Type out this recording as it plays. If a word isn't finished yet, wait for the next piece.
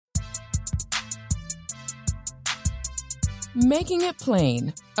Making It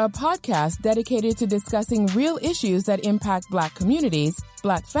Plain, a podcast dedicated to discussing real issues that impact Black communities,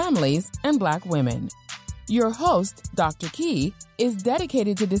 Black families, and Black women. Your host, Dr. Key, is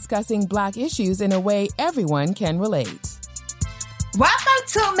dedicated to discussing Black issues in a way everyone can relate. Welcome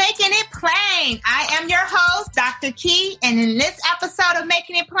to Making It Plain. I am your host, Dr. Key, and in this episode of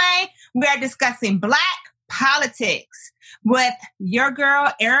Making It Plain, we are discussing Black politics with your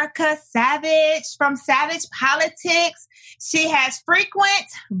girl, Erica Savage from Savage Politics. She has frequent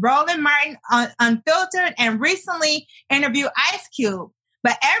Roland Martin on Unfiltered and recently interviewed Ice Cube.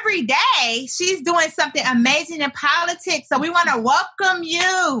 But every day, she's doing something amazing in politics. So we want to welcome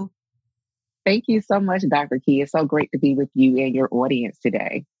you. Thank you so much, Dr. Key. It's so great to be with you and your audience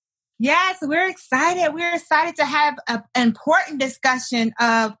today. Yes, we're excited. We're excited to have an important discussion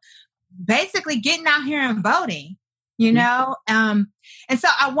of basically getting out here and voting, you know? And so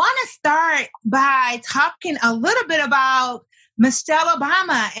I want to start by talking a little bit about Michelle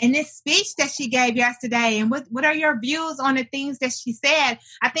Obama and this speech that she gave yesterday. And what are your views on the things that she said?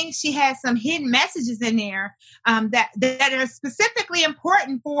 I think she has some hidden messages in there that are specifically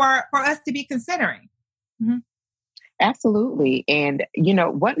important for us to be considering. Mm-hmm. Absolutely. And, you know,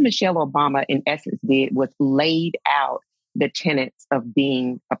 what Michelle Obama in essence did was laid out the tenets of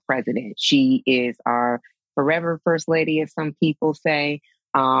being a president. She is our forever first lady, as some people say,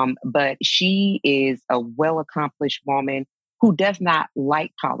 but she is a well-accomplished woman who does not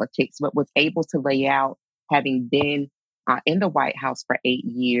like politics, but was able to lay out, having been in the White House for 8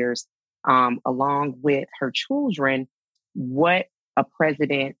 years, along with her children, what a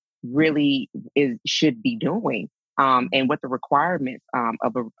president really should be doing, and what the requirements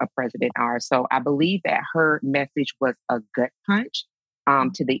of a president are. So I believe that her message was a gut punch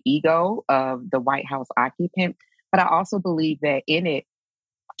to the ego of the White House occupant. But I also believe that in it,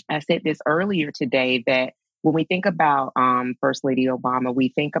 I said this earlier today, that when we think about First Lady Obama, we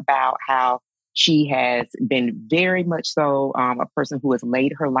think about how she has been very much so a person who has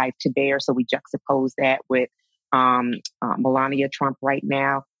laid her life to bear. So we juxtapose that with Melania Trump right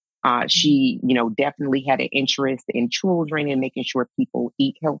now. She, you know, definitely had an interest in children and making sure people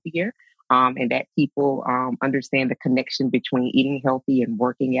eat healthier, and that people understand the connection between eating healthy and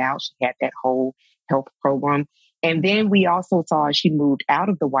working out. She had that whole health program. And then we also saw, as she moved out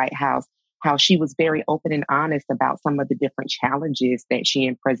of the White House, how she was very open and honest about some of the different challenges that she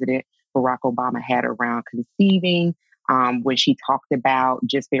and President Barack Obama had around conceiving, when she talked about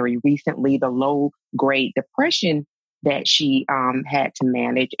just very recently the low-grade depression that she had to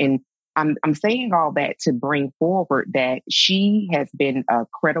manage. And I'm saying all that to bring forward that she has been a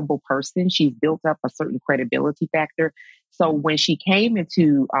credible person. She's built up a certain credibility factor. So when she came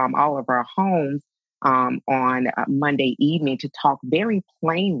into all of our homes on Monday evening to talk very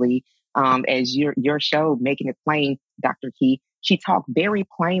plainly, as your show, Making It Plain, Dr. Key, she talked very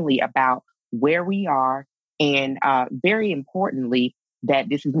plainly about where we are, and very importantly, that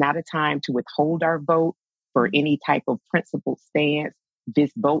this is not a time to withhold our vote for any type of principled stance.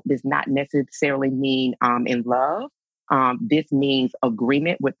 This vote does not necessarily mean in love. This means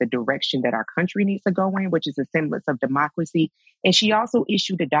agreement with the direction that our country needs to go in, which is a semblance of democracy. And she also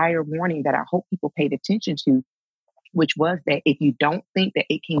issued a dire warning that I hope people paid attention to, which was that if you don't think that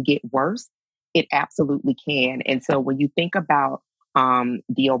it can get worse, it absolutely can. And so when you think about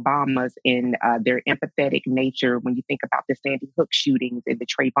the Obamas and their empathetic nature, when you think about the Sandy Hook shootings and the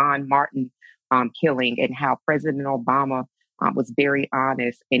Trayvon Martin killing, and how President Obama was very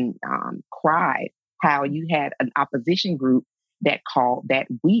honest and cried how you had an opposition group that called that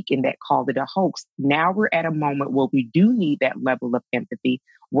weak and that called it a hoax. Now we're at a moment where we do need that level of empathy,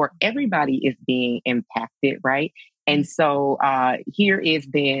 where everybody is being impacted, right? And so here is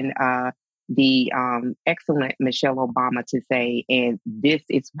then the excellent Michelle Obama to say, and this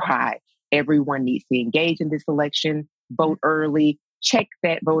is why everyone needs to engage in this election, vote early, check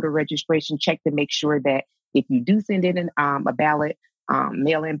that voter registration, check to make sure that if you do send in a ballot,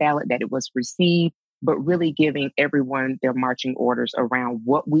 mail-in ballot, that it was received, but really giving everyone their marching orders around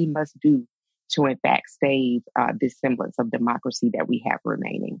what we must do to, in fact, save this semblance of democracy that we have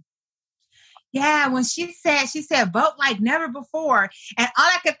remaining. Yeah, when she said, vote like never before. And all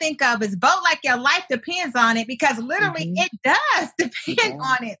I could think of is vote like your life depends on it, because literally it does depend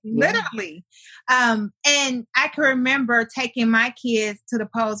on it, literally. And I can remember taking my kids to the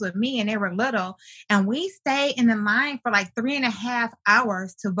polls with me, and they were little, and we stayed in the line for like 3.5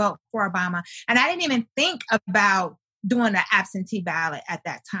 hours to vote for Obama. And I didn't even think about doing an absentee ballot at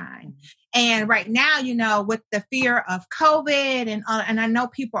that time. And right now, you know, with the fear of COVID and I know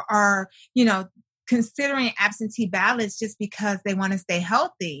people are, you know, considering absentee ballots just because they want to stay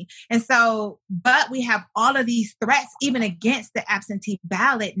healthy. And so, but we have all of these threats even against the absentee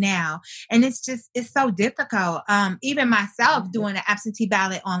ballot now. And it's so difficult. Even myself doing an absentee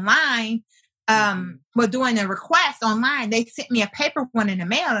ballot online, doing a request online, they sent me a paper one in the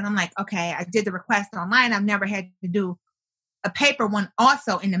mail. And I'm like, okay, I did the request online. I've never had to do a paper one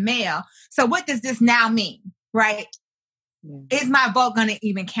also in the mail. So what does this now mean? Right? Is my vote going to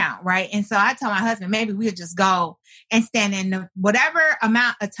even count? Right. And so I told my husband, maybe we'll just go and stand in whatever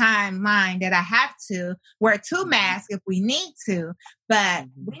amount of time line that I have to, wear 2 masks if we need to, but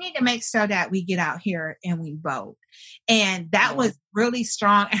we need to make sure that we get out here and we vote. And that was really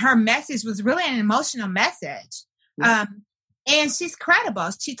strong. And her message was really an emotional message. And she's credible.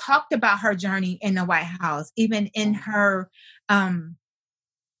 She talked about her journey in the White House, even in her, I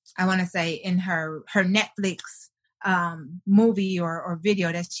want to say in her Netflix movie or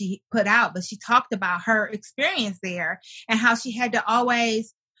video that she put out, but she talked about her experience there and how she had to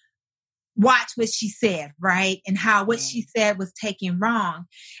always watch what she said, right? And how what she said was taken wrong.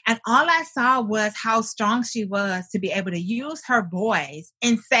 And all I saw was how strong she was to be able to use her voice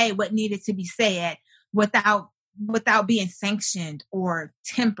and say what needed to be said without being sanctioned or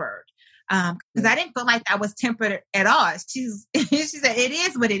tempered. Because I didn't feel like that was tempered at all. She said, it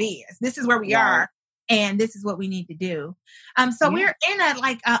is what it is. This is where we are. And this is what we need to do. So we're in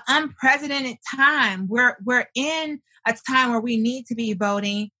an unprecedented time. We're in a time where we need to be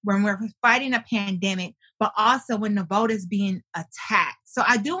voting, when we're fighting a pandemic, but also when the vote is being attacked. So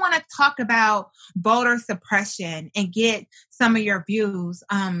I do want to talk about voter suppression and get some of your views.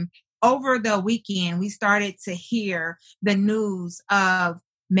 Over the weekend, we started to hear the news of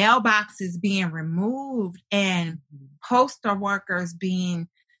mailboxes being removed and postal workers being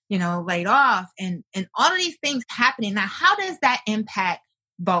laid off and all of these things happening. Now, how does that impact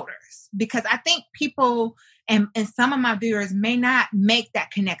voters? Because I think people and some of my viewers may not make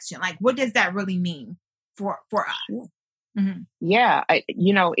that connection. Like, what does that really mean for us? Mm-hmm. Yeah,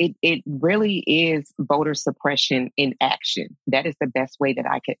 it really is voter suppression in action. That is the best way that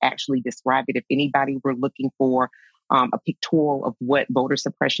I could actually describe it. If anybody were looking for a pictorial of what voter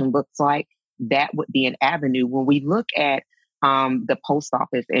suppression looks like, that would be an avenue. When we look at the post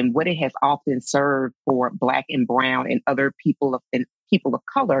office and what it has often served for Black and Brown and other people of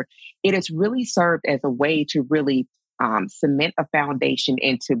color, it has really served as a way to really cement a foundation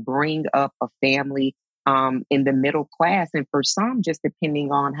and to bring up a family in the middle class. And for some, just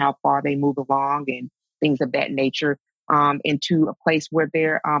depending on how far they move along and things of that nature, into a place where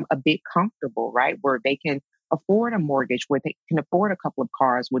they're a bit comfortable, right? Where they can afford a mortgage, where they can afford a couple of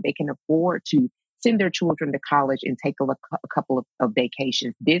cars, where they can afford to send their children to college and take a couple of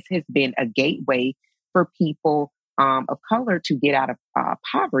vacations. This has been a gateway for people of color to get out of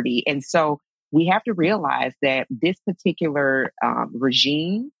poverty. And so we have to realize that this particular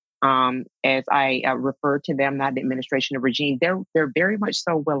regime, as I refer to them, not the administration, of regime, they're very much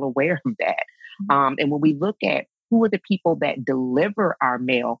so well aware of that. And when we look at who are the people that deliver our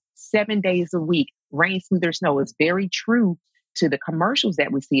mail 7 days a week, rain, sleet, or snow, it's very true to the commercials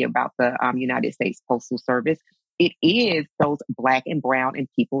that we see about the United States Postal Service. It is those Black and Brown and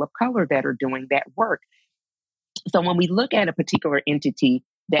people of color that are doing that work. So when we look at a particular entity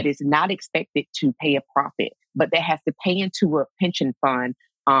that is not expected to pay a profit, but that has to pay into a pension fund,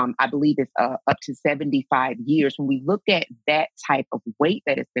 I believe it's up to 75 years. When we look at that type of weight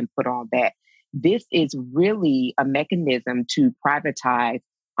that has been put on that, this is really a mechanism to privatize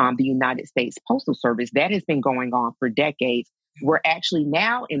the United States Postal Service. That has been going on for decades. We're actually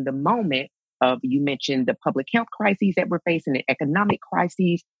now in the moment of, you mentioned the public health crises that we're facing, the economic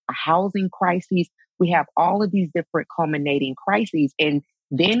crises, a housing crisis. We have all of these different culminating crises. And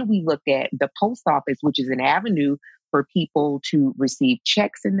then we look at the post office, which is an avenue for people to receive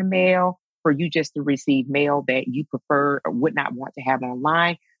checks in the mail, for you just to receive mail that you prefer or would not want to have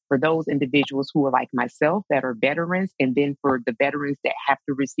online, for those individuals who are like myself that are veterans, and then for the veterans that have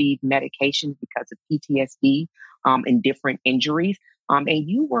to receive medication because of PTSD and different injuries. And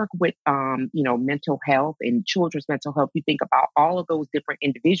you work with, mental health and children's mental health. You think about all of those different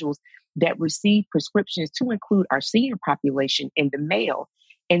individuals that receive prescriptions, to include our senior population, in the mail.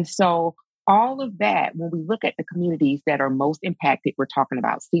 And so all of that, when we look at the communities that are most impacted, we're talking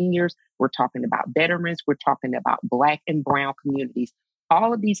about seniors, we're talking about veterans, we're talking about Black and Brown communities.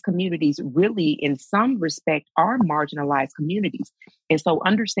 All of these communities really, in some respect, are marginalized communities. And so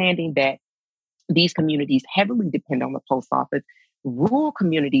understanding that these communities heavily depend on the post office, rural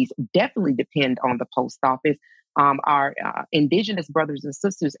communities definitely depend on the post office. our indigenous brothers and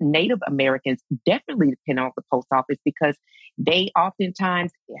sisters, Native Americans definitely depend on the post office because they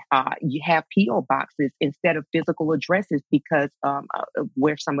oftentimes you have P.O. boxes instead of physical addresses because of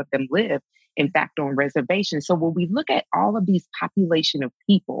where some of them live, in fact, on reservations. So when we look at all of these population of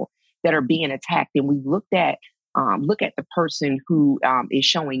people that are being attacked, and we look at the person who is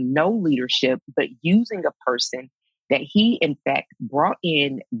showing no leadership, but using a person that he, in fact, brought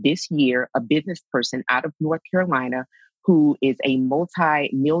in this year, a business person out of North Carolina who is a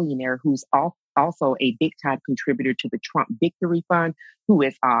multi-millionaire, who's also a big-time contributor to the Trump Victory Fund, who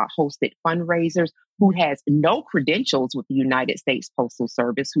has hosted fundraisers, who has no credentials with the United States Postal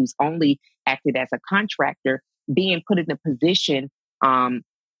Service, who's only acted as a contractor, being put in a position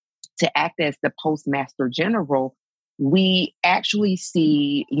to act as the Postmaster General. We actually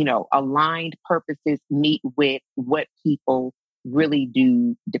see, aligned purposes meet with what people really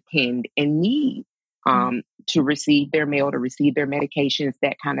do depend and need to receive their mail, to receive their medications,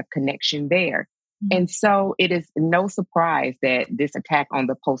 that kind of connection there. Mm-hmm. And so it is no surprise that this attack on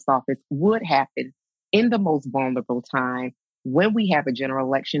the post office would happen in the most vulnerable time, when we have a general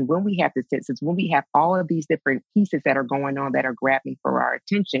election, when we have the census, when we have all of these different pieces that are going on that are grabbing for our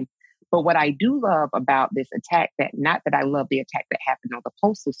attention. But what I do love about this attack, that not that I love the attack that happened on the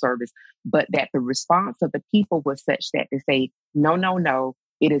Postal Service, but that the response of the people was such that they say, no,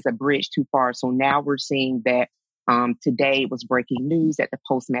 it is a bridge too far. So now we're seeing that today was breaking news that the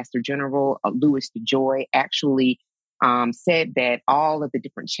Postmaster General, Louis DeJoy, actually said that all of the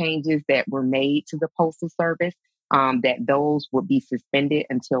different changes that were made to the Postal Service, that those would be suspended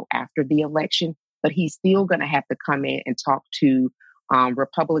until after the election. But he's still going to have to come in and talk to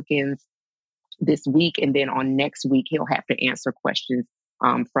Republicans this week. And then on next week, he'll have to answer questions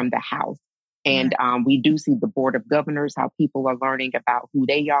from the House. And we do see the Board of Governors, how people are learning about who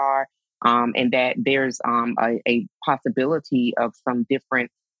they are, and that there's a possibility of some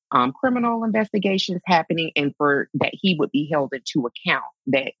different criminal investigations happening, and for that he would be held into account,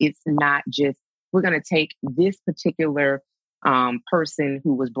 that it's not just, we're going to take this particular person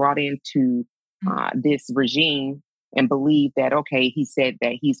who was brought into this regime and believe that, okay, he said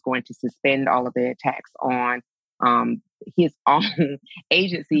that he's going to suspend all of the attacks on his own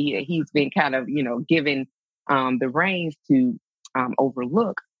agency that he's been kind of, given the reins to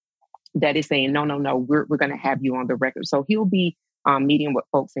overlook, that is saying, no, we're going to have you on the record. So he'll be meeting with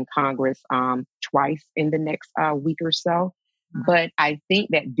folks in Congress twice in the next week or so. But I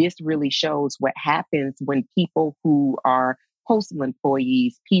think that this really shows what happens when people who are postal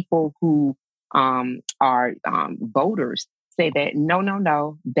employees, people who are voters, say that,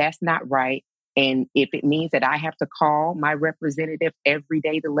 no, that's not right. And if it means that I have to call my representative every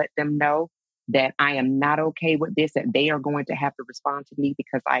day to let them know that I am not okay with this, that they are going to have to respond to me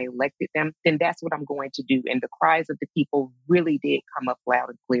because I elected them, then that's what I'm going to do. And the cries of the people really did come up loud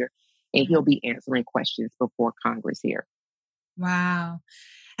and clear. And he'll be answering questions before Congress here. Wow.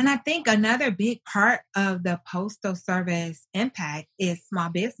 And I think another big part of the Postal Service impact is small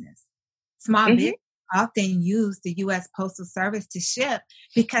business. Small business often use the U.S. Postal Service to ship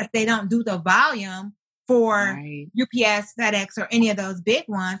because they don't do the volume for UPS, FedEx, or any of those big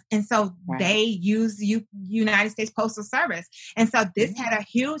ones. And so they use the United States Postal Service. And so this had a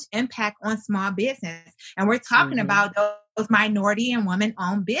huge impact on small business. And we're talking about those minority and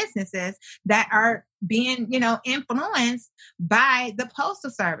women-owned businesses that are being, influenced by the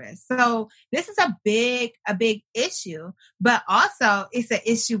Postal Service. So this is a big issue, but also it's an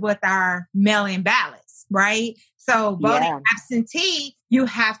issue with our mail-in ballots, right? So voting absentee, you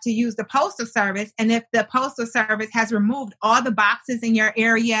have to use the Postal Service. And if the Postal Service has removed all the boxes in your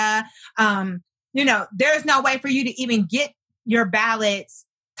area, there's no way for you to even get your ballots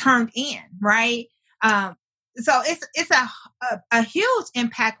turned in, right? So it's a huge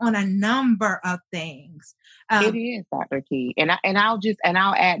impact on a number of things. It is, Dr. Key. And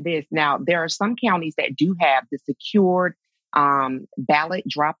I'll add this. Now, there are some counties that do have the secured ballot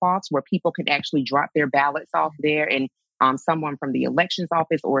drop-offs where people can actually drop their ballots off there, and someone from the elections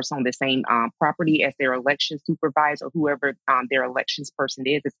office, or it's on the same property as their election supervisor, whoever their elections person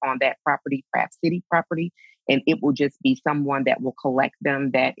is on that property, perhaps city property, and it will just be someone that will collect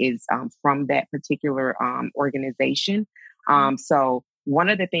them that is from that particular organization. So one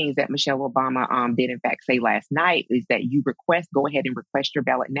of the things that Michelle Obama did in fact say last night is that go ahead and request your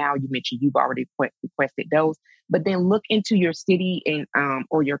ballot now. You mentioned you've already requested those, but then look into your city and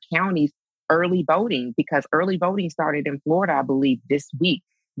or your county's early voting, because early voting started in Florida, I believe, this week.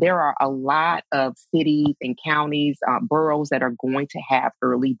 There are a lot of cities and counties, boroughs that are going to have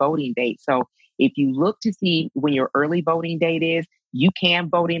early voting dates. So if you look to see when your early voting date is, You can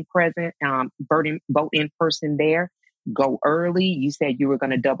vote in vote in person there. Go early. You said you were going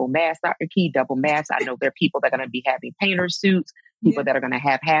to double mask, Dr. Key, double mask. I know there are people that are going to be having painter suits, people that are going to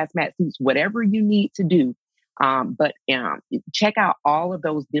have hazmat suits, whatever you need to do. But check out all of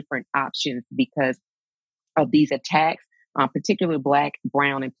those different options because of these attacks. Particularly Black,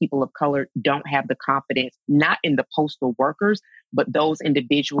 brown, and people of color don't have the confidence, not in the postal workers, but those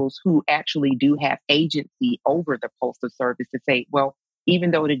individuals who actually do have agency over the postal service to say, well,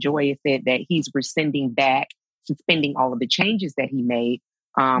 even though DeJoy said that he's rescinding back, suspending all of the changes that he made,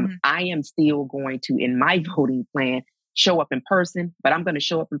 I am still going to, in my voting plan, show up in person, but I'm going to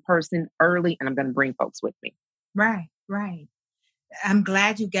show up in person early and I'm going to bring folks with me. Right, right. I'm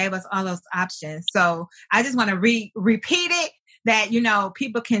glad you gave us all those options. So I just want to repeat it that,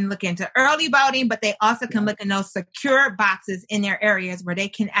 people can look into early voting, but they also can look in those secure boxes in their areas where they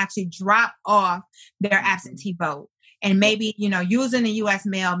can actually drop off their absentee vote. And maybe, using the U.S.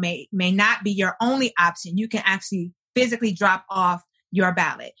 mail may not be your only option. You can actually physically drop off your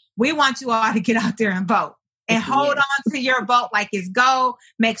ballot. We want you all to get out there and vote and hold on to your vote like it's go,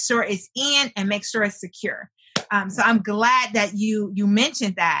 make sure it's in and make sure it's secure. So I'm glad that you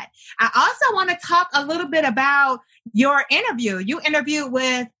mentioned that. I also want to talk a little bit about your interview. You interviewed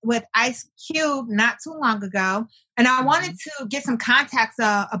with Ice Cube not too long ago. And I wanted to get some context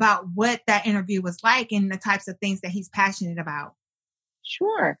about what that interview was like and the types of things that he's passionate about.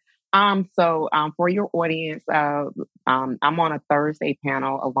 Sure. So for your audience, I'm on a Thursday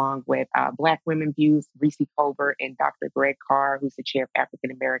panel along with Black Women Views, Reese Colbert, and Dr. Greg Carr, who's the chair of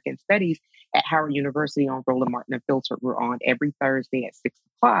African American Studies at Howard University on Roland Martin Unfiltered. We're on every Thursday at 6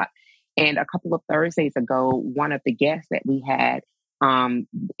 o'clock. And a couple of Thursdays ago, one of the guests that we had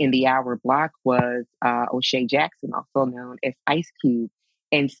in the hour block was O'Shea Jackson, also known as Ice Cube.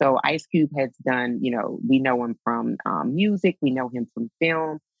 And so Ice Cube has done, we know him from music, we know him from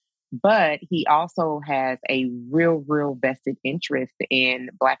film. But he also has a real vested interest in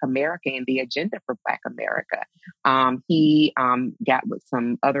Black America and the agenda for Black America. He got with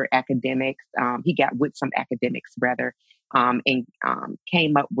some other academics. He got with some academics, rather, and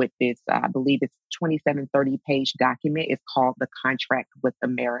came up with this, I believe it's 27-30-page document. It's called The Contract with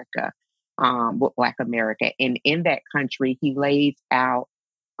America, with Black America. And in that country, he lays out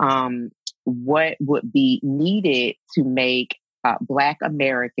what would be needed to make Black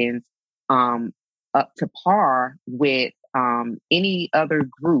Americans up to par with any other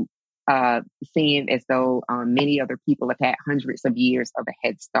group, seeing as though many other people have had hundreds of years of a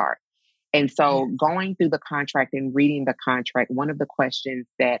head start. And so going through the contract and reading the contract, one of the questions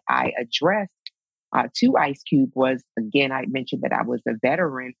that I addressed to Ice Cube was, again, I mentioned that I was a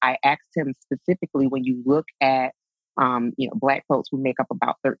veteran. I asked him specifically, when you look at, Black folks, who make up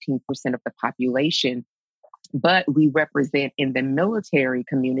about 13% of the population, but we represent in the military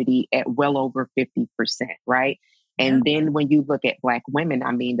community at well over 50%, right? And then when you look at Black women,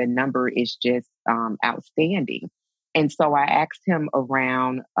 I mean, the number is just outstanding. And so I asked him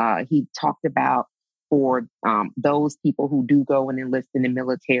around, he talked about for those people who do go and enlist in the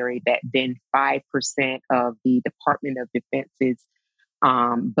military, that then 5% of the Department of Defense's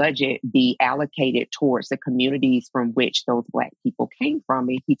budget be allocated towards the communities from which those Black people came from.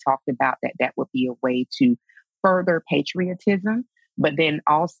 And he talked about that would be a way to further patriotism, but then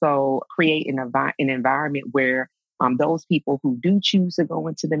also create an environment where those people who do choose to go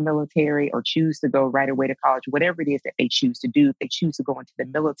into the military or choose to go right away to college, whatever it is that they choose to do, if they choose to go into the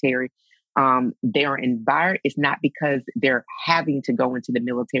military, their environment is not because they're having to go into the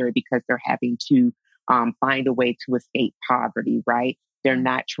military because they're having to find a way to escape poverty, right? They're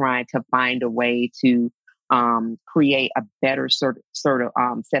not trying to find a way to create a better sort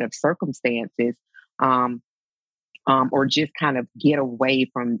of set of circumstances, or just kind of get away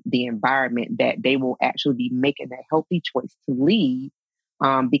from the environment, that they will actually be making a healthy choice to leave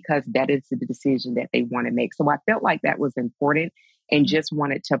because that is the decision that they want to make. So I felt like that was important and just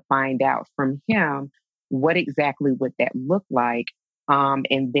wanted to find out from him what exactly would that look like.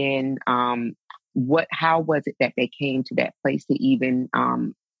 And then how was it that they came to that place to even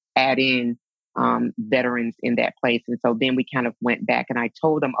add in veterans in that place? And so then we kind of went back and I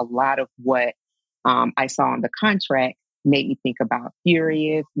told them a lot of what I saw in the contract made me think about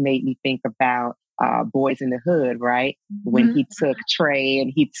Furious, made me think about Boys in the Hood, right? When he took Trey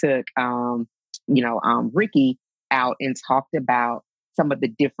and he took, Ricky out and talked about some of the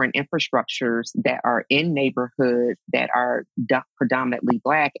different infrastructures that are in neighborhoods that are predominantly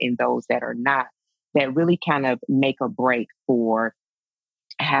Black and those that are not, that really kind of make or break for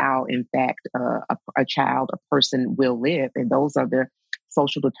how, in fact, a person will live. And those are the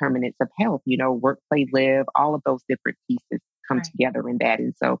social determinants of health, work, play, live, all of those different pieces come together in that.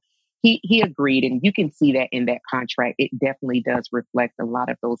 And so he agreed, and you can see that in that contract. It definitely does reflect a lot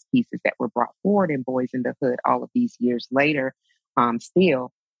of those pieces that were brought forward in Boys in the Hood all of these years later,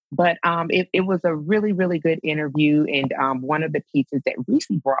 still. But it was a really, really good interview. And one of the pieces that Reese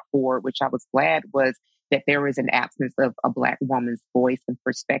brought forward, which I was glad, was that there is an absence of a Black woman's voice and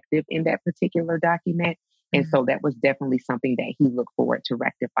perspective in that particular document. And so that was definitely something that he looked forward to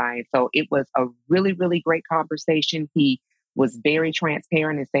rectifying. So it was a really, really great conversation. He was very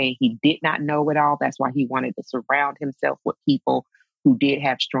transparent in saying he did not know it all. That's why he wanted to surround himself with people who did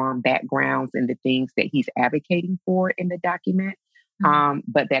have strong backgrounds in the things that he's advocating for in the document.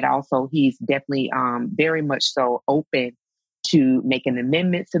 But that also he's definitely very much so open to making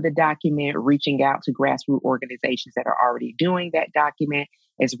amendments to the document, reaching out to grassroots organizations that are already doing that document.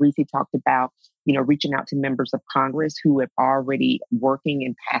 As Reese talked about, reaching out to members of Congress who have already working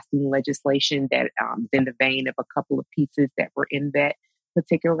and passing legislation that is in the vein of a couple of pieces that were in that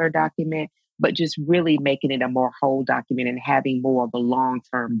particular document, but just really making it a more whole document and having more of a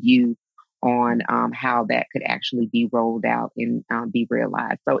long-term view on how that could actually be rolled out and be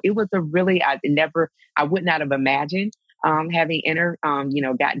realized. So it was a really, I would not have imagined having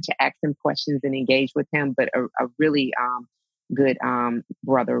gotten to ask him questions and engage with him, but a really good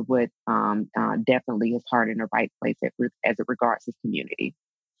brother with definitely his heart in the right place as it regards his community.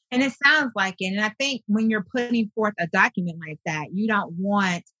 And it sounds like it. And I think when you're putting forth a document like that, you don't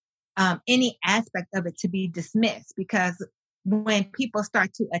want any aspect of it to be dismissed, because when people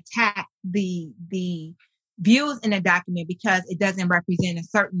start to attack the views in a document because it doesn't represent a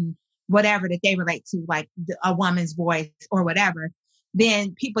certain whatever that they relate to, like a woman's voice or whatever,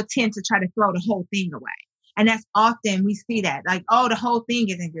 then people tend to try to throw the whole thing away. And that's often we see that, like, oh, the whole thing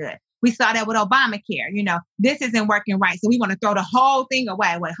isn't good. We saw that with Obamacare. This isn't working right, so we want to throw the whole thing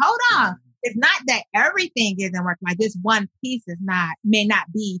away. Wait, hold on. It's not that everything isn't working right. This one piece may not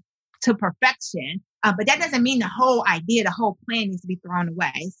be to perfection, but that doesn't mean the whole idea, the whole plan needs to be thrown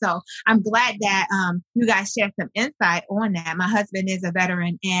away. So I'm glad that you guys shared some insight on that. My husband is a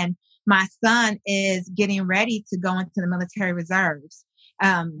veteran, and my son is getting ready to go into the military reserves.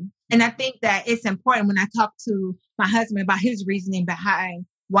 And I think that it's important when I talk to my husband about his reasoning behind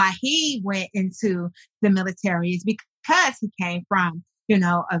why he went into the military is because he came from,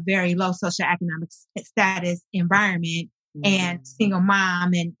 a very low socioeconomic status environment and single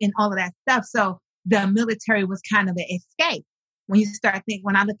mom and all of that stuff. So the military was kind of an escape.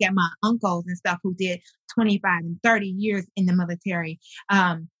 When I look at my uncles and stuff who did 25 and 30 years in the military,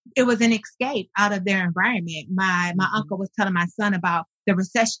 it was an escape out of their environment. My uncle was telling my son about the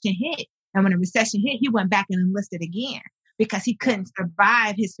recession hit. And when the recession hit, he went back and enlisted again because he couldn't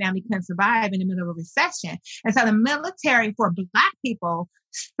survive. His family couldn't survive in the middle of a recession. And so the military for Black people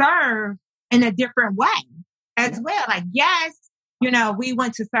served in a different way as well. Like, yes, we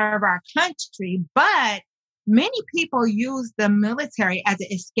went to serve our country, but many people use the military as an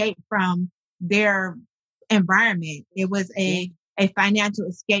escape from their environment. It was a financial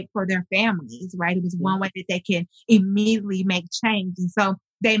escape for their families, right? It was one way that they can immediately make change. And so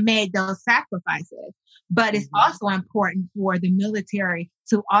they made those sacrifices. But it's also important for the military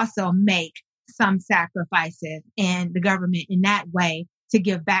to also make some sacrifices in the government in that way to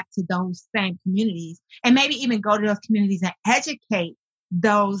give back to those same communities, and maybe even go to those communities and educate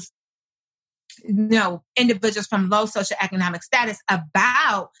those individuals from low socioeconomic status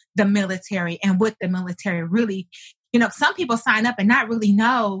about the military and what the military really, some people sign up and not really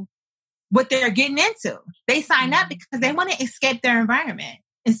know what they're getting into. They sign up because they want to escape their environment.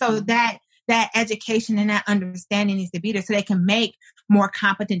 And so that education and that understanding needs to be there so they can make more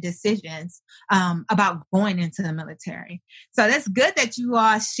competent decisions about going into the military. So that's good that you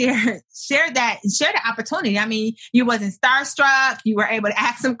all share the opportunity. I mean, you wasn't starstruck. You were able to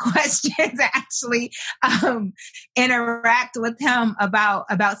ask some questions and actually interact with him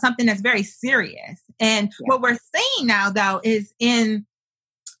about something that's very serious. And what we're seeing now, though, is in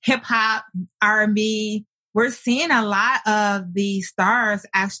hip hop, R&B, we're seeing a lot of the stars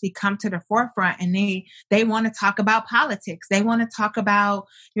actually come to the forefront, and they want to talk about politics. They want to talk about,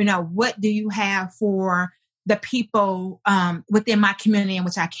 what do you have for the people within my community in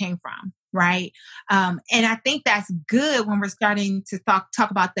which I came from, right? And I think that's good when we're starting to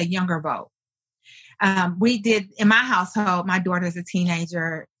talk about the younger vote. We did in my household, my daughter's a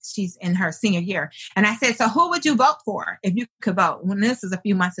teenager. She's in her senior year. And I said, so who would you vote for if you could vote? When this was a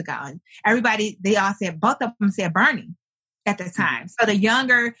few months ago, and they all said, both of them said Bernie at the time. So the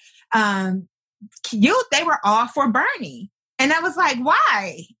younger youth, they were all for Bernie. And I was like,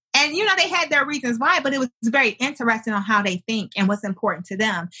 why? And, they had their reasons why, but it was very interesting on how they think and what's important to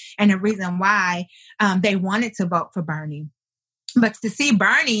them and the reason why they wanted to vote for Bernie. But to see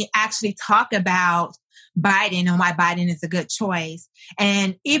Bernie actually talk about Biden and why Biden is a good choice,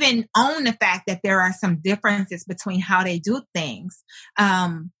 and even own the fact that there are some differences between how they do things,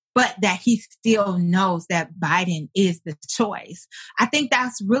 but that he still knows that Biden is the choice. I think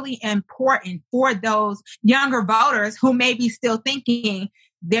that's really important for those younger voters who may be still thinking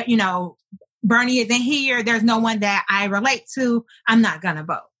that, Bernie isn't here. There's no one that I relate to. I'm not going to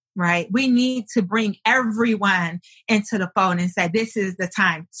vote. Right? We need to bring everyone into the fold and say, this is the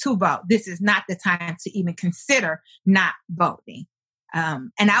time to vote. This is not the time to even consider not voting.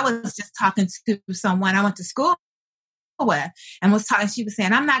 And I was just talking to someone I went to school with and she was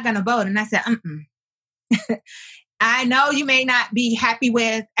saying, I'm not going to vote. And I said, I know you may not be happy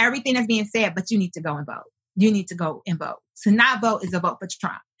with everything that's being said, but you need to go and vote. You need to go and vote. To not vote is a vote for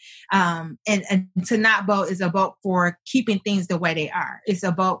Trump. And to not vote is a vote for keeping things the way they are. It's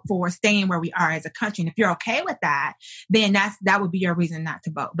a vote for staying where we are as a country. And if you're okay with that, then that would be your reason not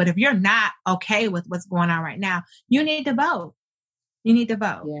to vote. But if you're not okay with what's going on right now, you need to vote. You need to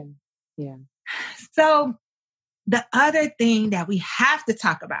vote. Yeah. So the other thing that we have to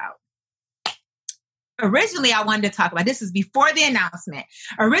talk about, originally I wanted to talk about, this is before the announcement.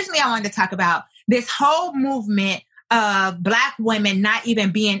 Originally I wanted to talk about this whole movement of Black women not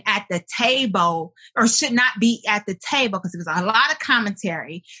even being at the table or should not be at the table, because there was a lot of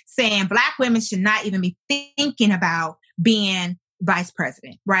commentary saying Black women should not even be thinking about being vice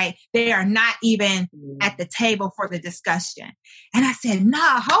president, right? They are not even at the table for the discussion. And I said,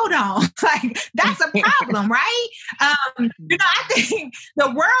 nah, hold on. Like, that's a problem, right? I think the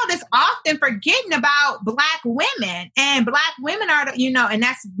world is often forgetting about Black women, and Black women are, and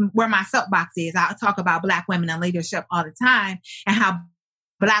that's where my soapbox is. I talk about Black women in leadership all the time and how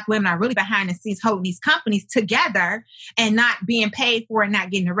Black women are really behind the scenes holding these companies together and not being paid for it, not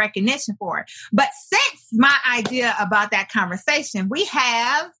getting the recognition for it. But since my idea about that conversation, we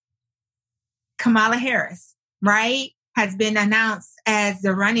have Kamala Harris, right? Has been announced as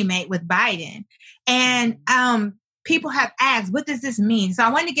the running mate with Biden. And people have asked, what does this mean? So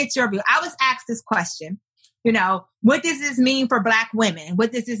I want to get your view. I was asked this question. What does this mean for Black women?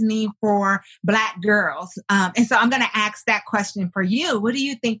 What does this mean for Black girls? And so I'm going to ask that question for you. What do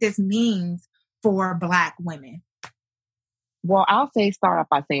you think this means for Black women? Well, I'll start off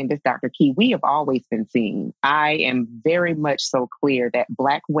by saying this, Dr. Key, we have always been seen. I am very much so clear that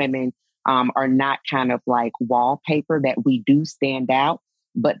Black women are not kind of like wallpaper, that we do stand out,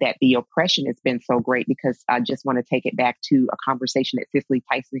 but that the oppression has been so great, because I just want to take it back to a conversation that Cicely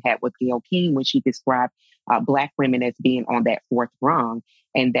Tyson had with Gayle King when she described Black women as being on that fourth rung,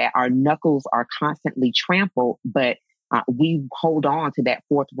 and that our knuckles are constantly trampled, but we hold on to that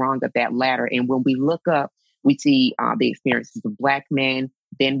fourth rung of that ladder. And when we look up, we see the experiences of Black men,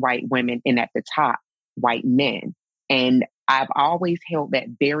 then white women, and at the top, white men. And I've always held that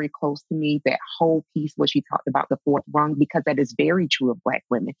very close to me, that whole piece where she talked about the fourth rung, because that is very true of Black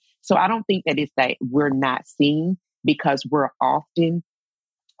women. So I don't think that it's that we're not seen, because we're often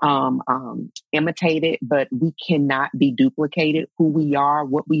imitated, but we cannot be duplicated. Who we are,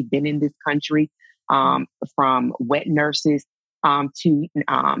 what we've been in this country, from wet nurses to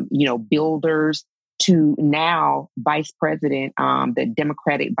builders, to now vice president, the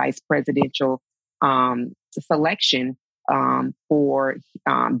Democratic vice presidential selection for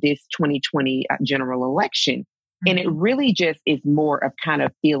this 2020 general election. And it really just is more of kind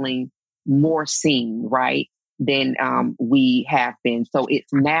of feeling more seen, right, than we have been. So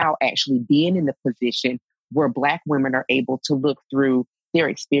it's now actually being in the position where Black women are able to look through their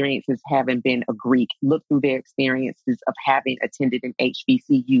experiences having been a Greek, look through their experiences of having attended an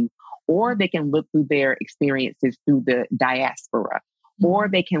HBCU, or they can look through their experiences through the diaspora, or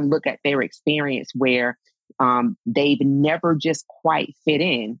they can look at their experience where they've never just quite fit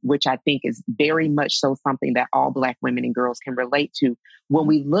in, which I think is very much so something that all Black women and girls can relate to. When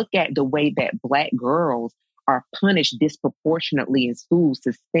we look at the way that Black girls are punished disproportionately in schools,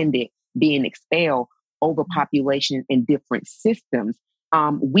 suspended, being expelled, overpopulation in different systems,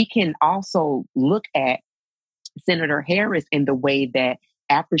 we can also look at Senator Harris in the way that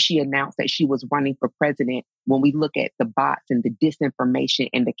after she announced that she was running for president, when we look at the bots and the disinformation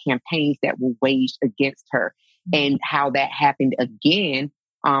and the campaigns that were waged against her, and how that happened again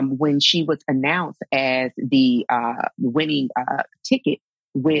when she was announced as the winning ticket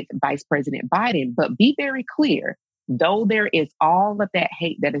with Vice President Biden. But be very clear, though there is all of that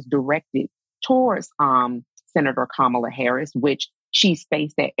hate that is directed towards Senator Kamala Harris, which she's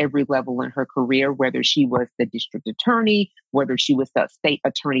faced at every level in her career, whether she was the district attorney, whether she was the state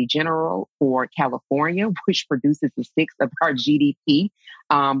attorney general for California, which produces a sixth of our GDP,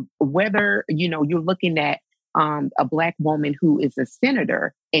 whether, you're looking at a Black woman who is a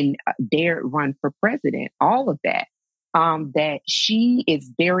senator and dared run for president, all of that. That she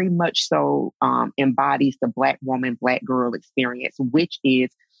is very much so embodies the Black woman, Black girl experience, which is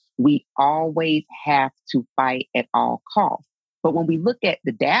we always have to fight at all costs. But when we look at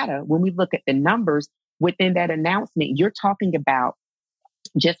the data, when we look at the numbers within that announcement, you're talking about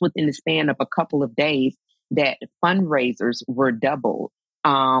just within the span of a couple of days that fundraisers were doubled.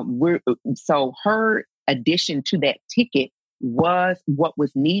 So her addition to that ticket was what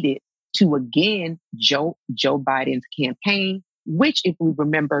was needed to, again, Joe Biden's campaign, which, if we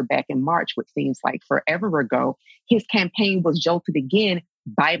remember back in March, which seems like forever ago, his campaign was jolted again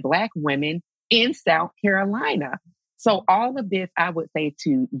by Black women in South Carolina. So all of this, I would say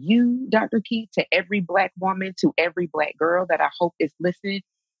to you, Dr. Key, to every Black woman, to every Black girl that I hope is listening,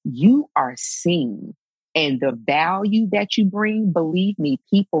 you are seen. And the value that you bring, believe me,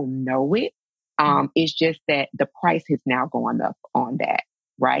 people know it. It's just that the price has now gone up on that,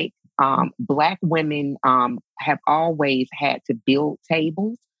 right? Black women have always had to build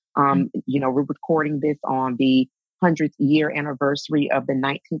tables. We're recording this on the 100th year anniversary of the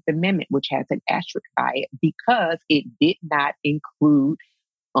 19th Amendment, which has an asterisk by it because it did not include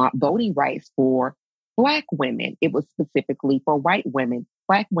voting rights for Black women. It was specifically for white women.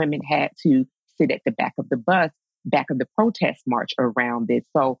 Black women had to sit at the back of the bus, back of the protest march around this.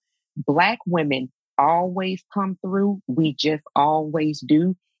 So Black women always come through. We just always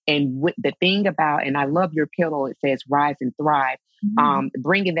do. And the thing about, and I love your pillow, it says rise and thrive.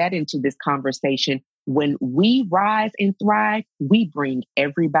 Bringing that into this conversation, when we rise and thrive, we bring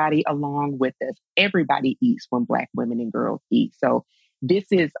everybody along with us. Everybody eats when Black women and girls eat. So this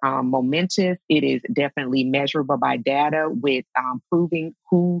is momentous. It is definitely measurable by data with proving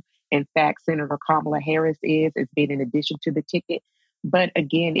who, in fact, Senator Kamala Harris is. It's been in addition to the ticket. But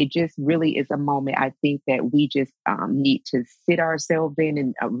again, it just really is a moment, I think, that we just need to sit ourselves in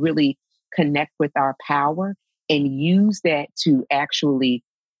and really connect with our power and use that to actually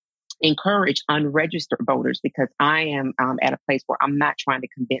encourage unregistered voters, because I am at a place where I'm not trying to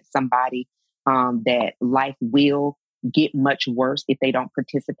convince somebody that life will get much worse if they don't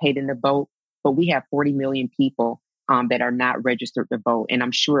participate in the vote. But we have 40 million people that are not registered to vote. And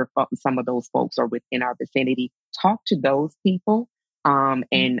I'm sure some of those folks are within our vicinity. Talk to those people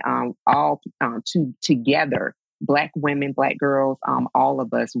and all together, Black women, Black girls, all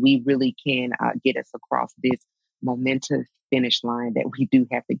of us, we really can get us across this momentous finish line that we do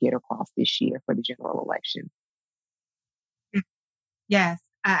have to get across this year for the general election. Yes,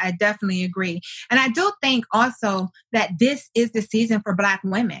 I definitely agree. And I do think also that this is the season for Black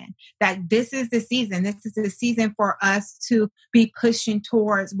women, that this is the season for us to be pushing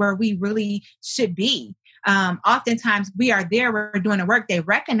towards where we really should be. Oftentimes we are there, we're doing the work, they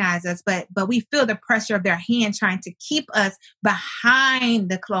recognize us, but we feel the pressure of their hand trying to keep us behind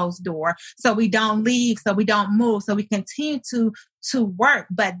the closed door. So we don't leave, so we don't move, so we continue to work.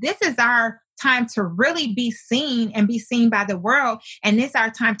 But this is our time to really be seen and be seen by the world. And this is our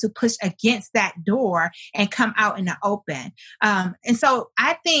time to push against that door and come out in the open. And so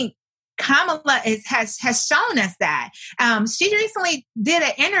I think Kamala has shown us that. She recently did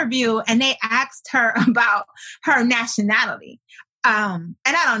an interview and they asked her about her nationality. And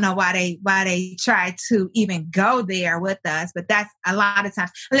I don't know why they try to even go there with us, but that's a lot of times.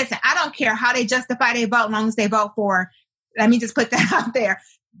 Listen, I don't care how they justify their vote, as long as they vote for, let me just put that out there.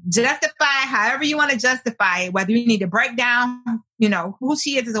 Justify however you want to justify it, whether you need to break down, who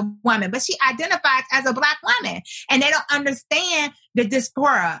she is as a woman, but she identifies as a Black woman, and they don't understand the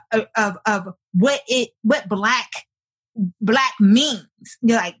diaspora of what Black means.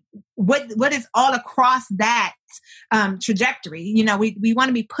 Like what is all across that trajectory. We want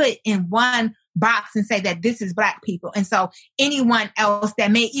to be put in one box and say that this is Black people, and so anyone else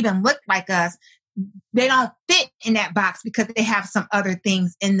that may even look like us, they don't fit in that box because they have some other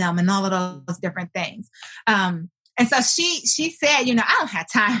things in them and all of those different things. And so she said, I don't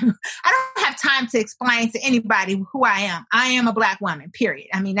have time. I don't have time to explain to anybody who I am. I am a Black woman, period.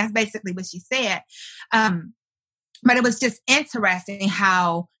 I mean, that's basically what she said. But it was just interesting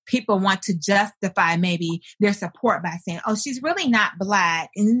how people want to justify maybe their support by saying, oh, she's really not Black.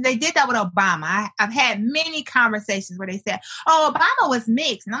 And they did that with Obama. I've had many conversations where they said, oh, Obama was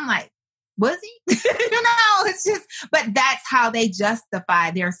mixed. And I'm like, was he? It's just, but that's how they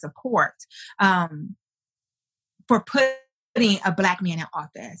justify their support for putting a Black man in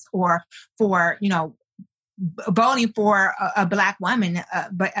office, or for, voting for a Black woman,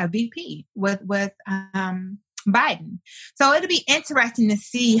 but a VP with Biden. So it'll be interesting to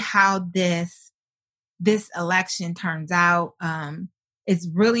see how this election turns out. it's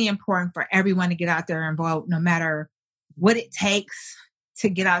really important for everyone to get out there and vote, no matter what it takes to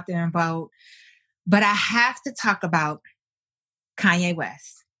get out there and vote. But I have to talk about Kanye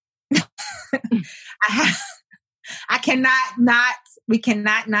West. We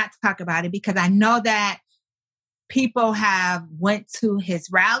cannot not talk about it, because I know that people have went to his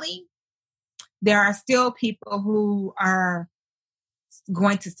rally. There are still people who are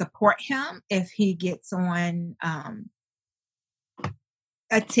going to support him if he gets on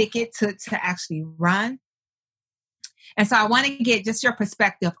a ticket to actually run. And so I want to get just your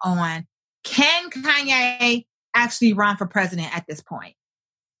perspective on, can Kanye actually run for president at this point?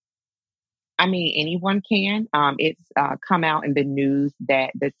 I mean, anyone can. It's come out in the news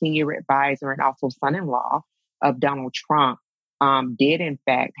that the senior advisor and also son-in-law of Donald Trump did in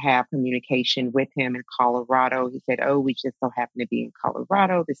fact have communication with him in Colorado. He said, "Oh, we just so happen to be in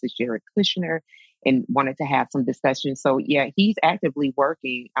Colorado. This is Jared Kushner," and wanted to have some discussion. So yeah, he's actively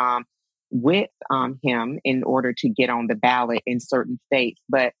working with him in order to get on the ballot in certain states.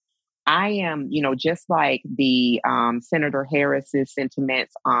 But I am, just like the Senator Harris's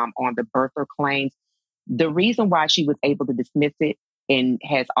sentiments on the birther claims, the reason why she was able to dismiss it and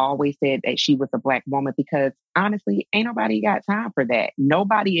has always said that she was a Black woman, because honestly, ain't nobody got time for that.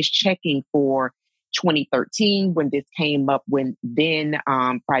 Nobody is checking for 2013 when this came up, when then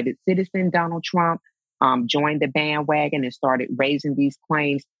private citizen Donald Trump joined the bandwagon and started raising these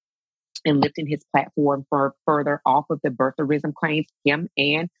claims and lifting his platform further off of the birtherism claims. Him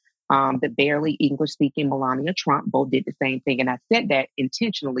and the barely English-speaking Melania Trump both did the same thing. And I said that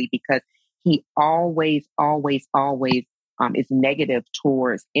intentionally because he always is negative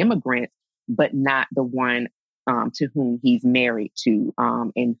towards immigrants, but not the one to whom he's married to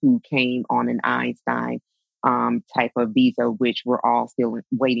and who came on an Einstein type of visa, which we're all still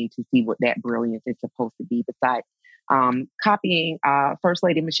waiting to see what that brilliance is supposed to be, besides copying First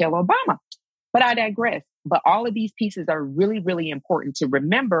Lady Michelle Obama. But I digress. But all of these pieces are really, really important to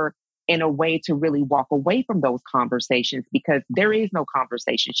remember in a way to really walk away from those conversations, because there is no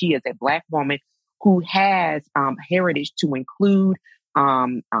conversation. She is a Black woman who has heritage to include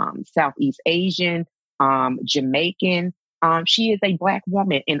Southeast Asian, Jamaican. She is a Black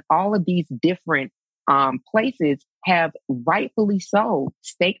woman, and all of these different places have rightfully so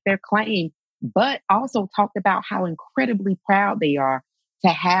staked their claim, but also talked about how incredibly proud they are to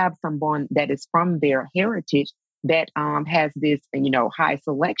have someone that is from their heritage that has this, high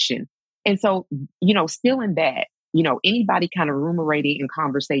selection. And so, still in that, anybody kind of ruminating in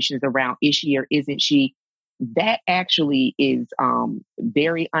conversations around, is she or isn't she, that actually is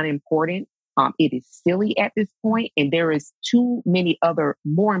very unimportant. It is silly at this point, and there is too many other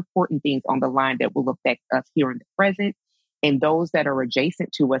more important things on the line that will affect us here in the present, and those that are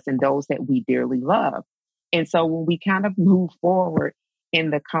adjacent to us, and those that we dearly love. And so when we kind of move forward in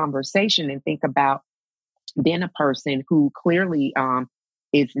the conversation and think about then a person who clearly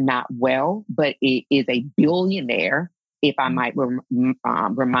is not well, but it is a billionaire, if I might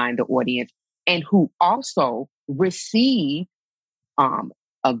remind the audience, and who also received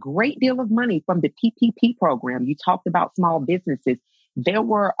a great deal of money from the PPP program. You talked about small businesses. There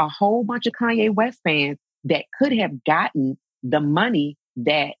were a whole bunch of Kanye West fans that could have gotten the money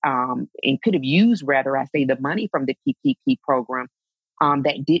that, and could have used, the money from the PPP program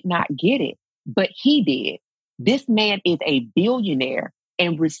that did not get it, but he did. This man is a billionaire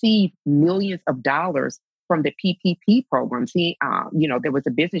and received millions of dollars from the PPP program. See, there was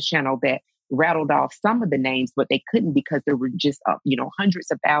a business channel that rattled off some of the names, but they couldn't because there were just, hundreds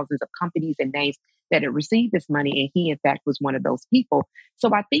of thousands of companies and names that had received this money. And he, in fact, was one of those people.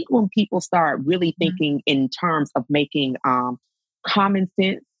 So I think when people start really thinking in terms of making common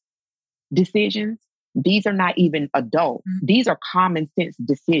sense decisions, these are not even adult. These are common sense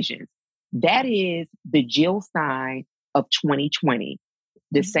decisions. That is the Jill Stein of 2020.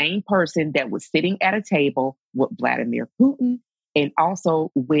 The same person that was sitting at a table with Vladimir Putin and also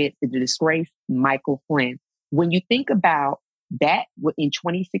with the disgraced Michael Flynn. When you think about that in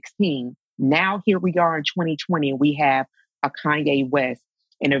 2016, now here we are in 2020, and we have a Kanye West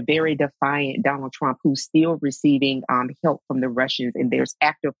and a very defiant Donald Trump who's still receiving help from the Russians. And there's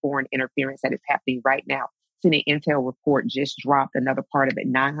active foreign interference that is happening right now. Senate Intel report just dropped another part of it,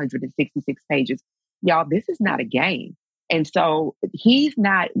 966 pages. Y'all, this is not a game. And so he's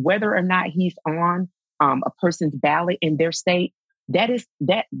not, whether or not he's on a person's ballot in their state, that is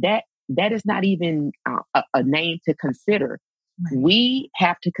not even a name to consider. Right. We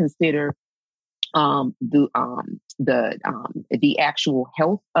have to consider the actual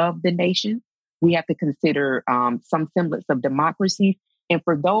health of the nation. We have to consider some semblance of democracy. And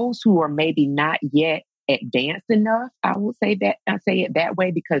for those who are maybe not yet advanced enough. I will say that, I say it that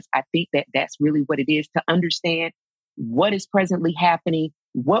way, because I think that that's really what it is, to understand what is presently happening,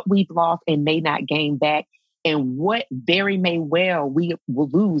 what we've lost and may not gain back, and what very may well we will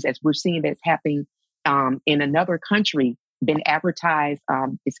lose, as we're seeing that's happening in another country, been advertised,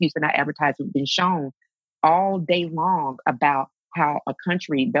 not advertised, been shown all day long about how a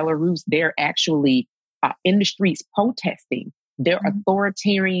country, Belarus, they're actually in the streets protesting their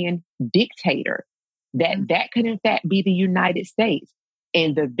authoritarian dictator. That could in fact be the United States.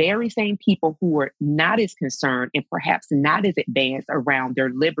 And the very same people who are not as concerned and perhaps not as advanced around their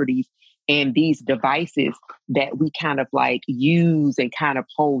liberties and these devices that we kind of like use and kind of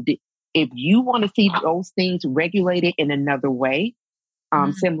hold it. If you want to see those things regulated in another way,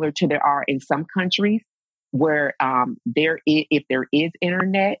 similar to there are in some countries where if there is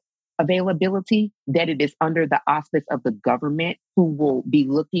internet availability, that it is under the auspice of the government, who will be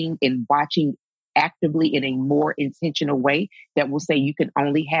looking and watching actively in a more intentional way, that will say you can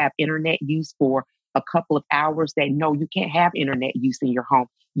only have internet use for a couple of hours, that no, you can't have internet use in your home.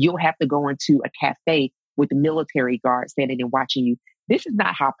 You'll have to go into a cafe with the military guards standing and watching you. This is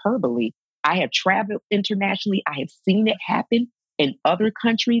not hyperbole. I have traveled internationally. I have seen it happen in other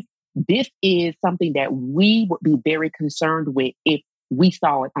countries. This is something that we would be very concerned with if we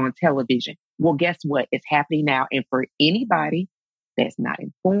saw it on television. Well, guess what? It's happening now. And for anybody that's not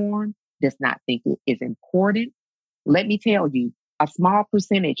informed, does not think it is important, let me tell you, a small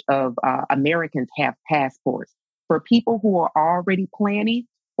percentage of Americans have passports. For people who are already planning,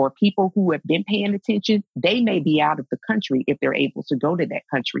 or people who have been paying attention, they may be out of the country if they're able to go to that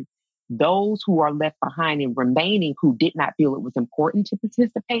country. Those who are left behind and remaining, who did not feel it was important to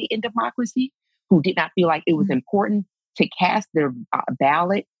participate in democracy, who did not feel like it was important to cast their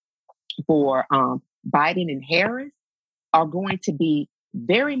ballot for Biden and Harris, are going to be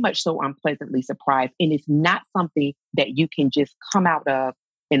very much so unpleasantly surprised. And it's not something that you can just come out of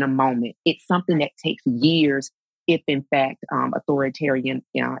in a moment. It's something that takes years, if in fact authoritarianism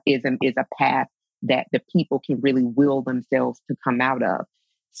is a path that the people can really will themselves to come out of.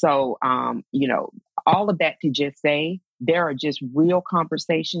 So, all of that to just say, there are just real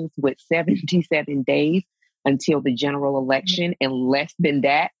conversations with 77 days until the general election, and less than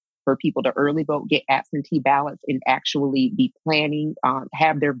that for people to early vote, get absentee ballots, and actually be planning,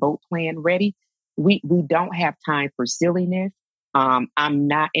 have their vote plan ready. We don't have time for silliness. I'm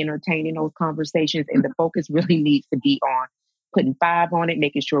not entertaining those conversations, and the focus really needs to be on putting 5 on it,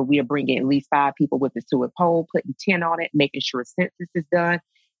 making sure we are bringing at least 5 people with us to a poll, putting 10 on it, making sure a census is done,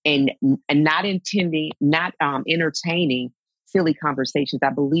 and not entertaining silly conversations.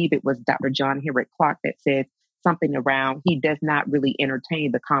 I believe it was Dr. John Henrik Clarke that said something around, he does not really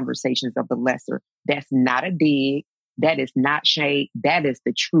entertain the conversations of the lesser. That's not a dig. That is not shade. That is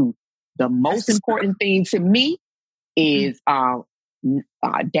the truth. The most important thing to me is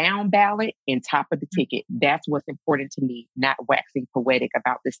down ballot and top of the ticket. That's what's important to me, not waxing poetic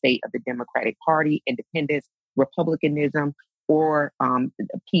about the state of the Democratic Party, independence, republicanism, or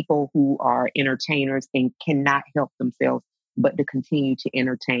people who are entertainers and cannot help themselves but to continue to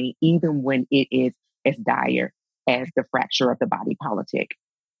entertain, even when it is as dire as the fracture of the body politic.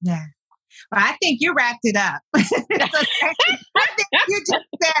 Yeah. Well, I think you wrapped it up. I think you just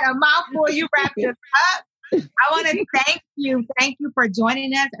said a mouthful. You wrapped it up. I want to thank you. Thank you for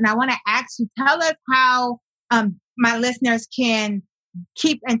joining us. And I want to ask you, tell us how my listeners can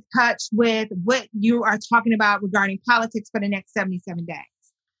keep in touch with what you are talking about regarding politics for the next 77 days.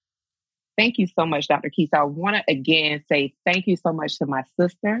 Thank you so much, Dr. Key. So I want to again say thank you so much to my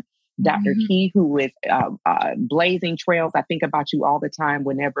sister, Dr. Key, who is blazing trails. I think about you all the time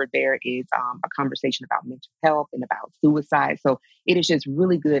whenever there is a conversation about mental health and about suicide. So it is just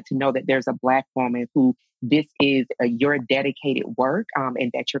really good to know that there's a Black woman who this is your dedicated work,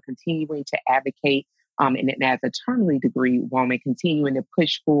 and that you're continuing to advocate, and as a terminally degree woman, continuing to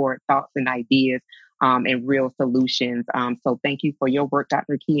push forward thoughts and ideas and real solutions. So thank you for your work,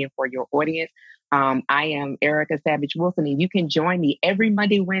 Dr. Key, and for your audience. I am Erica Savage Wilson, and you can join me every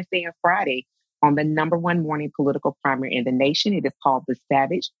Monday, Wednesday, and Friday on the #1 morning political primary in the nation. It is called the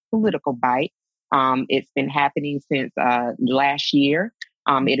Savage Political Bite. It's been happening since last year.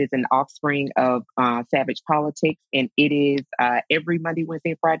 It is an offspring of Savage Politics, and it is every Monday,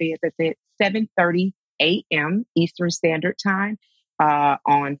 Wednesday, and Friday, as I said, 7:30 a.m. Eastern Standard Time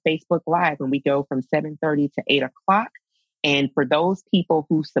on Facebook Live, and we go from 7:30 to 8 o'clock. And for those people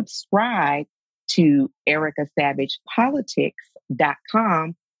who subscribe to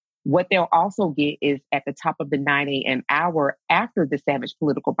EricaSavagePolitics.com, What they'll also get is at the top of the 9 a.m. hour after the Savage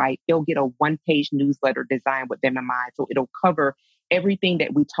Political Bite, they'll get a one-page newsletter designed with them in mind. So it'll cover everything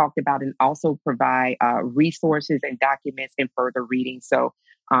that we talked about and also provide resources and documents and further reading. So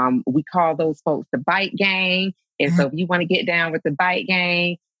we call those folks the Bite Gang. And so if you want to get down with the Bite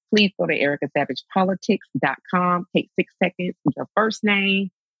Gang, please go to ericasavagepolitics.com. Take 6 seconds with your first name,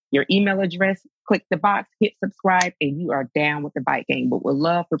 your email address, click the box, hit subscribe, and you are down with the Bite Gang. But we'd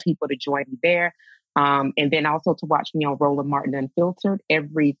love for people to join me there. And then also to watch me on Roland Martin Unfiltered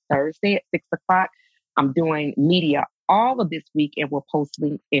every Thursday at 6 o'clock. I'm doing media all of this week and we're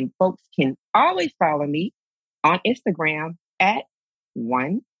posting, and folks can always follow me on Instagram at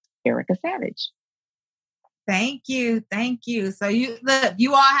 @1Erica Savage. Thank you. Thank you. So you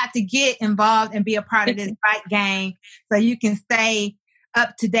all have to get involved and be a part of this Bite Gang so you can stay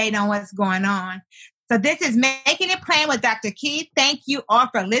up to date on what's going on. So this is Making It Plain with Dr. Keith. Thank you all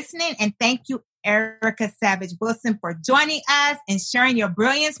for listening, and thank you, Erica Savage Wilson, for joining us and sharing your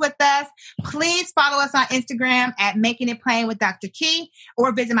brilliance with us. Please follow us on Instagram at Making It Plain with Dr. Key,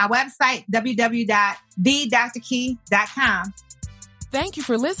 or visit my website, www.thedrkey.com. Thank you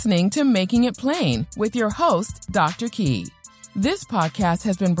for listening to Making It Plain with your host, Dr. Key. This podcast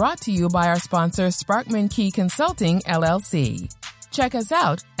has been brought to you by our sponsor, Sparkman Key Consulting, LLC. Check us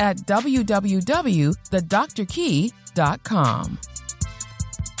out at www.thedrkey.com.